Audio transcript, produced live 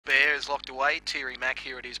Bear is locked away. Teary Mac,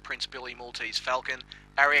 here it is. Prince Billy, Maltese Falcon.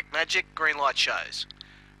 Ariak Magic, green light shows.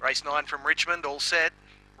 Race 9 from Richmond, all set.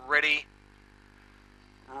 Ready.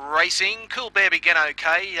 Racing. Cool Bear began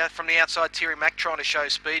okay. From the outside, Teary Mac trying to show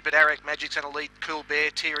speed, but Ariak Magic's going to lead Cool Bear,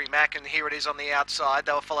 Teary Mac, and here it is on the outside.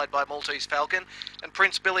 They were followed by Maltese Falcon, and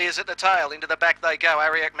Prince Billy is at the tail. Into the back they go.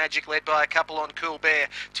 Ariak Magic led by a couple on Cool Bear.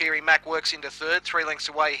 Teary Mac works into third. 3 lengths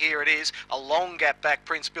away, here it is. A long gap back,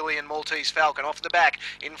 Prince Billy and Maltese Falcon. Off the back,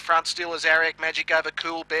 in front still is Ariak Magic over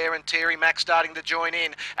Cool Bear, and Teary Mac starting to join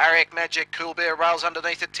in. Ariak Magic, Cool Bear rails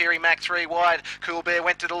underneath it. Teary Mac 3 wide. Cool Bear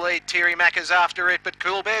went to the lead. Teary Mac is after it, but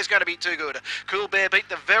Cool Bear's going to be too good. Cool Bear beat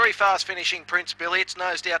the very fast finishing Prince Billy. It's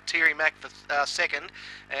nosed out Teary Mac for second,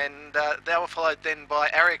 and they were followed then by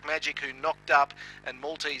Ariak Magic, who knocked up, and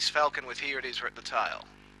Maltese Falcon with here it is at the tail.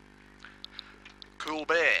 Cool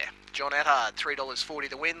Bear, John Attard,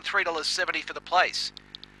 $3.40 the win, $3.70 for the place.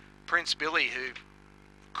 Prince Billy, who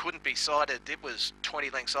couldn't be sighted, it was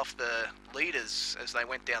 20 lengths off the leaders as they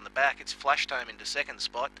went down the back. It's flashed home into second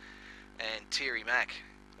spot, and Teary Mac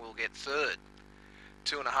will get third.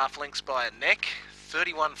 2.5 lengths by a neck,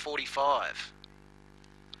 31.45.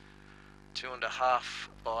 2.5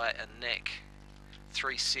 by a neck,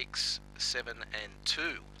 3, 6, 7 and 2.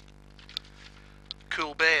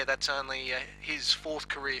 Cool Bear, that's only his 4th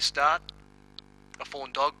career start. A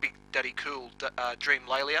fawn dog, Big Daddy Cool, Dream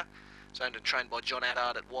Lalia. It's owned and trained by John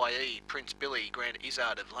Attard at YE. Prince Billy, Grand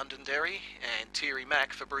Izzard of Londonderry, and Teary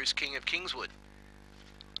Mac for Bruce King of Kingswood.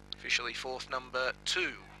 Officially 4th number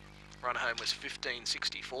 2. Run home was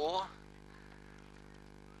 15.64.